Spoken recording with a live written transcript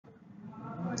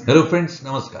Hello friends,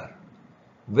 Namaskar.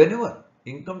 Whenever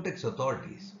income tax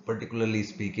authorities, particularly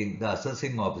speaking the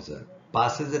assessing officer,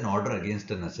 passes an order against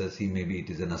an assessee, maybe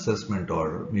it is an assessment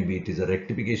order, maybe it is a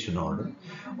rectification order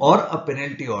or a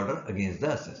penalty order against the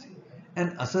assessee.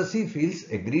 An assessee feels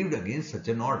aggrieved against such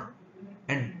an order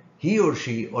and he or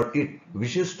she or it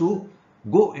wishes to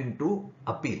go into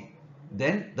appeal.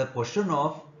 Then the question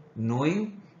of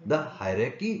knowing the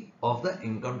hierarchy of the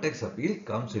income tax appeal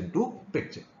comes into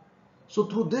picture. So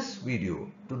through this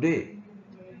video today,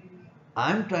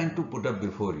 I am trying to put up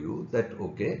before you that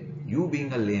okay, you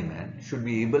being a layman should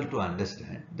be able to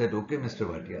understand that okay, Mr.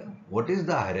 Bhatia, what is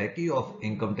the hierarchy of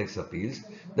income tax appeals?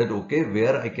 That okay,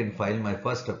 where I can file my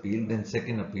first appeal, then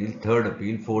second appeal, third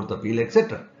appeal, fourth appeal,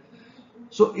 etc.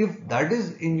 So if that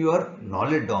is in your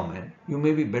knowledge domain, you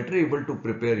may be better able to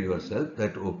prepare yourself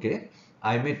that okay,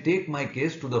 I may take my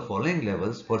case to the following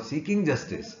levels for seeking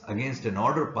justice against an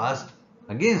order passed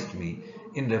against me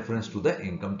in reference to the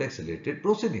income tax related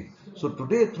proceeding. So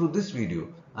today through this video,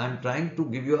 I am trying to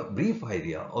give you a brief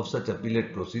idea of such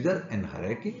appellate procedure and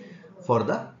hierarchy for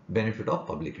the benefit of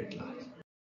public at large.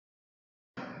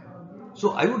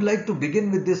 So I would like to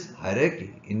begin with this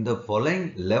hierarchy in the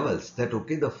following levels that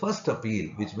okay, the first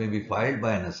appeal which may be filed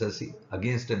by an assessee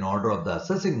against an order of the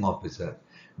assessing officer,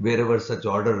 wherever such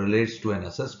order relates to an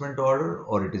assessment order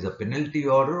or it is a penalty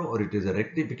order or it is a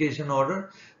rectification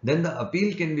order, then the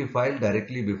appeal can be filed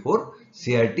directly before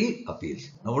CIT appeals.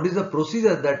 Now what is the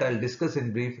procedure that I'll discuss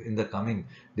in brief in the coming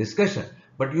discussion,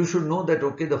 but you should know that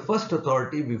okay, the first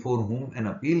authority before whom an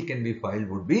appeal can be filed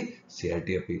would be CIT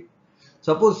appeal.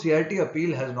 Suppose CIT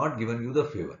appeal has not given you the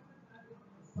favor.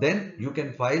 Then you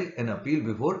can file an appeal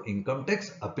before Income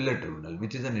Tax Appellate Tribunal,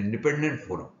 which is an independent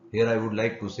forum. Here I would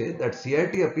like to say that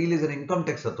CIT appeal is an income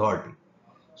tax authority.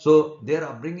 So their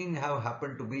upbringing have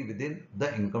happened to be within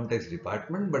the income tax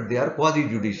department, but they are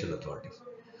quasi-judicial authorities.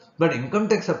 But Income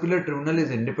Tax Appellate Tribunal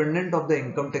is independent of the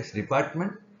income tax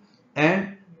department,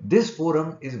 and this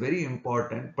forum is very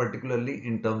important, particularly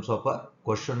in terms of a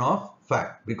question of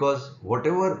fact, because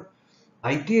whatever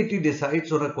ITAT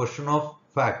decides on a question of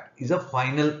fact is a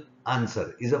final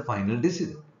answer, is a final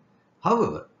decision.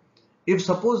 However, if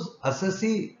suppose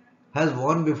assessee has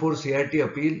won before CIT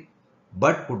appeal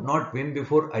but could not win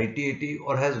before ITAT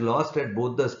or has lost at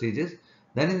both the stages,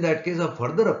 then in that case a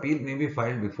further appeal may be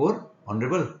filed before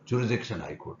Honorable Jurisdiction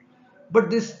High Court. But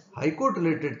this High Court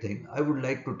related thing, I would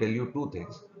like to tell you two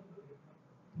things.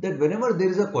 That whenever there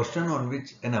is a question on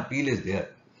which an appeal is there,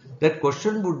 that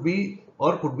question would be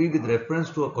or could be with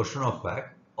reference to a question of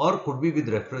fact or could be with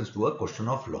reference to a question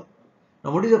of law.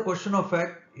 Now what is a question of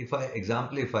fact? If I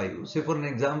exemplify you, say for an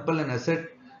example, an asset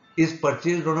is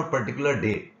purchased on a particular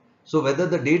date. So whether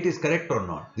the date is correct or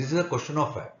not, this is a question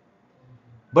of fact.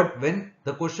 But when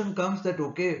the question comes that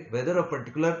okay, whether a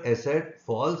particular asset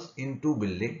falls into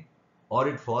building or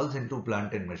it falls into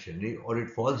plant and machinery or it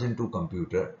falls into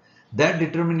computer, that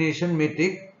determination may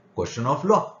take question of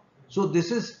law. So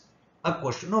this is a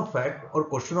question of fact or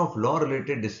question of law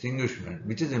related distinguishment,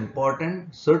 which is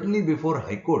important certainly before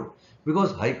High Court,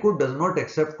 because High Court does not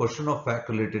accept question of fact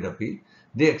related appeal.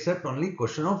 They accept only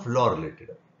question of law related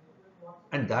appeal.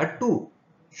 And that too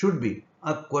should be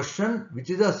a question which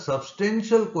is a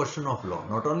substantial question of law,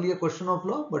 not only a question of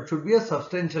law, but should be a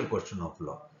substantial question of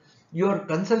law. Your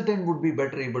consultant would be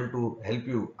better able to help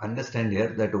you understand here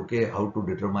that okay, how to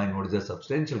determine what is a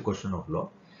substantial question of law.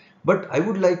 But I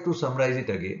would like to summarize it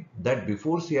again that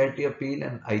before CIT appeal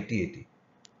and ITAT,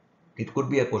 it could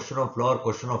be a question of law or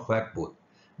question of fact both.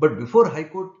 But before High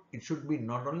Court, it should be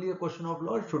not only a question of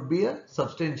law, it should be a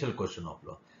substantial question of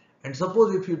law. And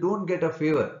suppose if you don't get a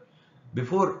favor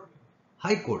before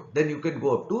High Court, then you can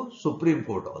go up to Supreme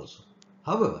Court also.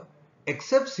 However,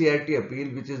 except CIT appeal,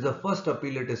 which is the first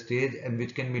appeal at a stage and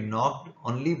which can be knocked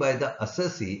only by the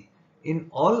assessee, in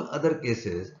all other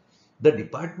cases, the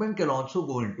department can also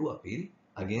go into appeal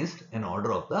against an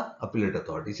order of the appellate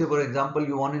authority. Say for example,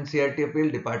 you won in CIT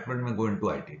appeal, department may go into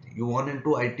ITT. You won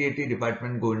into ITT,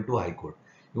 department go into High Court.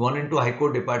 You won into High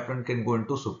Court, department can go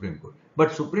into Supreme Court.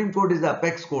 But Supreme Court is the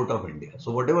apex court of India.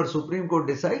 So whatever Supreme Court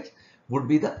decides would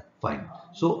be the final.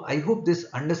 So I hope this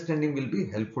understanding will be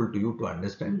helpful to you to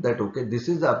understand that okay, this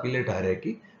is the appellate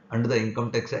hierarchy under the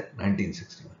Income Tax Act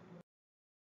 1961.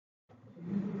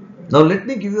 Now let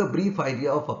me give you a brief idea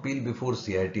of appeal before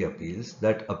CIT appeals.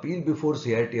 That appeal before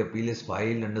CIT appeal is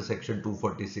filed under section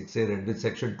 246A read with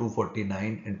section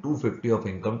 249 and 250 of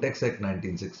Income Tax Act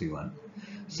 1961.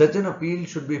 Such an appeal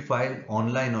should be filed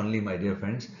online only, my dear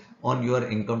friends, on your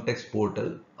income tax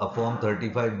portal. A form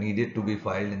 35 needed to be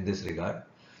filed in this regard.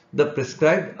 The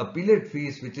prescribed appellate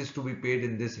fees which is to be paid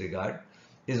in this regard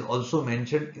is also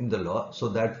mentioned in the law, so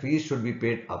that fees should be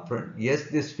paid upfront. Yes,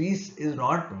 this fees is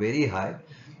not very high.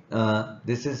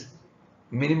 This is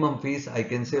minimum fees, I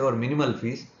can say, or minimal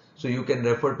fees. So you can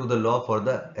refer to the law for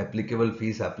the applicable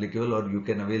fees applicable, or you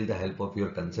can avail the help of your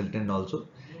consultant also.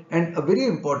 And a very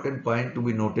important point to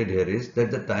be noted here is that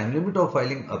the time limit of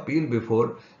filing appeal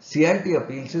before CIT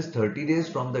appeals is 30 days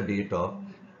from the date of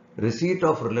receipt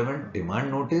of relevant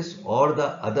demand notice or the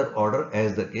other order,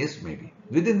 as the case may be.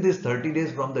 Within this 30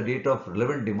 days from the date of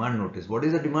relevant demand notice. What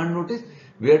is a demand notice?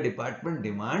 Where department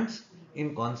demands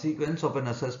in consequence of an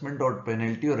assessment or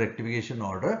penalty or rectification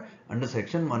order under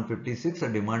section 156, a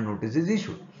demand notice is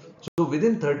issued. So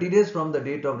within 30 days from the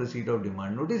date of receipt of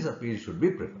demand notice, appeal should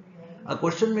be preferred. A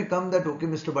question may come that, okay,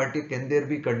 Mr. Bhatia, can there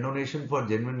be condonation for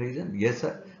genuine reason? Yes,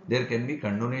 sir. There can be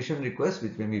condonation request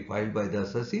which may be filed by the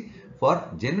assessee for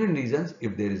genuine reasons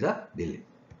if there is a delay.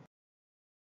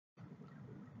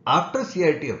 After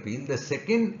CIT appeal, the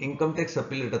second income tax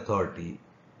appellate authority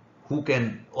who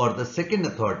can, or the second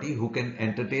authority who can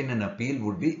entertain an appeal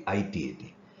would be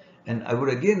ITAT. And I would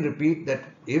again repeat that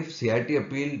if CIT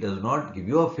appeal does not give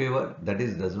you a favor, that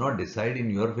is, does not decide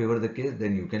in your favor the case,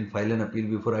 then you can file an appeal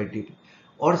before ITAT.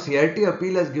 Or CIT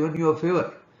appeal has given you a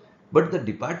favor, but the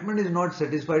department is not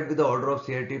satisfied with the order of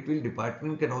CIT appeal,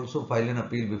 department can also file an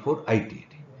appeal before ITAT.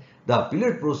 The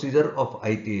appellate procedure of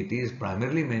ITAT is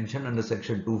primarily mentioned under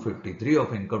section 253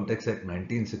 of Income Tax Act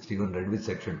 1961 read with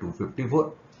section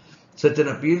 254. Such an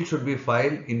appeal should be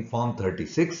filed in Form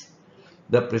 36.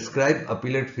 The prescribed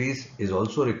appellate fees is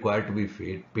also required to be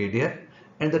paid here,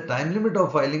 and the time limit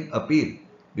of filing appeal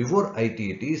before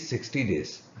ITAT is 60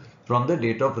 days from the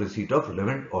date of receipt of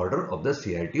relevant order of the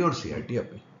CIT or CIT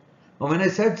appeal. Now, when I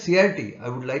said CIT, I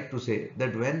would like to say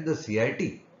that when the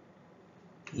CIT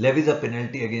levies a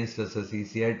penalty against assessee,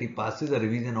 CIT passes a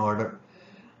revision order,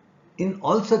 in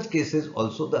all such cases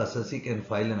also the assessee can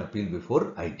file an appeal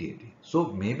before ITAT. So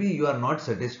maybe you are not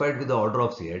satisfied with the order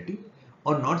of CIT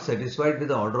or not satisfied with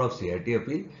the order of CIT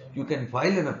appeal, you can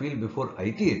file an appeal before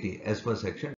ITAT as per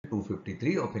section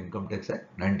 253 of Income Tax Act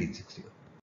 1961.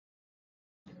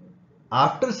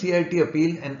 After CIT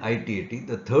appeal and ITAT,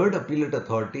 the third appellate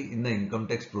authority in the income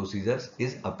tax procedures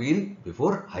is appeal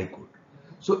before High Court.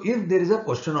 So if there is a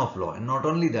question of law, and not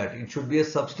only that, it should be a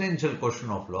substantial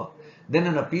question of law, then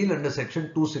an appeal under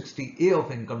section 260A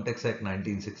of Income Tax Act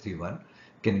 1961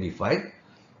 can be filed.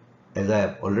 As I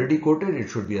have already quoted, it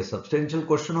should be a substantial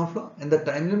question of law, and the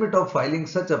time limit of filing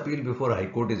such appeal before High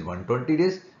Court is 120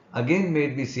 days. Again, may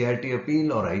it be CIT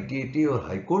appeal or ITAT or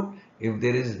High Court. If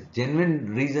there is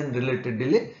genuine reason related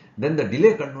delay, then the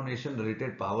delay condonation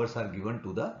related powers are given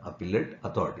to the appellate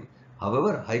authority.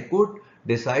 However, High Court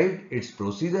decide its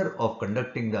procedure of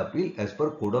conducting the appeal as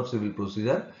per Code of Civil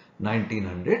Procedure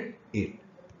 1908.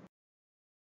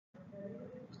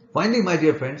 Finally, my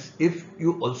dear friends, if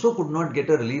you also could not get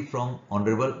a relief from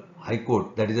Honorable High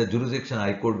Court, that is a jurisdiction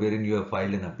High Court wherein you have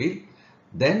filed an appeal,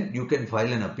 then you can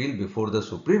file an appeal before the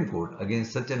Supreme Court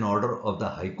against such an order of the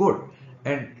High Court,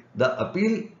 and the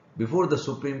appeal before the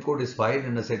Supreme Court is filed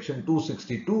under section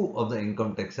 262 of the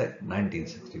Income Tax Act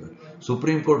 1961.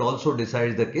 Supreme Court also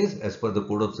decides the case as per the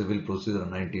Code of Civil Procedure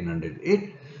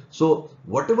 1908. So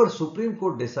whatever Supreme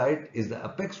Court decides is the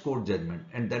apex court judgment,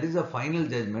 and that is a final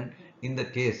judgment in the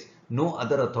case. No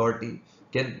other authority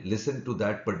can listen to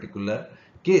that particular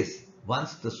case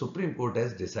once the Supreme Court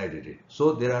has decided it.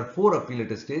 So there are four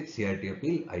appellate states: CIT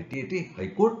appeal, ITAT, High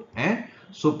Court and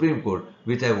Supreme Court,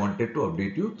 which I wanted to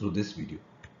update you through this video.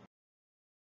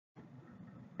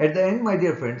 At the end, my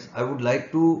dear friends, I would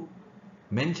like to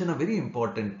mention a very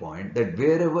important point, that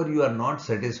wherever you are not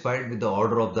satisfied with the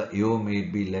order of the AO, may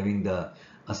it be levying the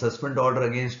assessment order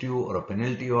against you or a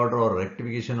penalty order or a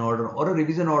rectification order or a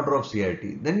revision order of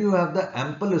CIT, then you have the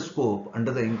ample scope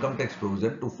under the income tax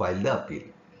provision to file the appeal.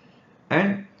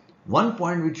 And one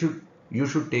point which you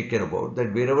should take care about,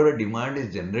 that wherever a demand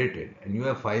is generated and you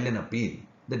have filed an appeal,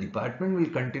 the department will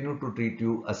continue to treat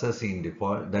you assessee in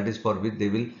default, that is for which they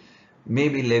will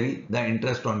maybe levy the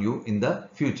interest on you in the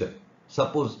future.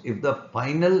 Suppose if the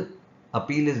final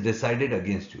appeal is decided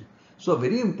against you. So a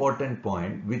very important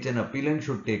point which an appellant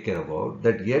should take care about,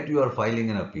 that yet you are filing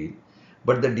an appeal,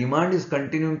 but the demand is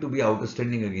continuing to be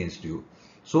outstanding against you.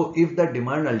 So if the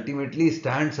demand ultimately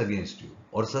stands against you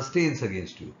or sustains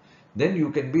against you, then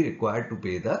you can be required to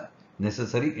pay the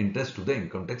necessary interest to the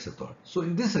income tax authority. So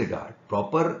in this regard,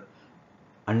 proper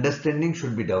understanding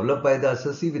should be developed by the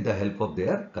assessee with the help of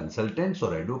their consultants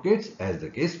or advocates, as the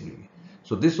case may be.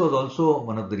 So this was also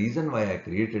one of the reasons why I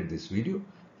created this video.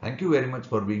 Thank you very much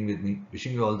for being with me.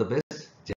 Wishing you all the best.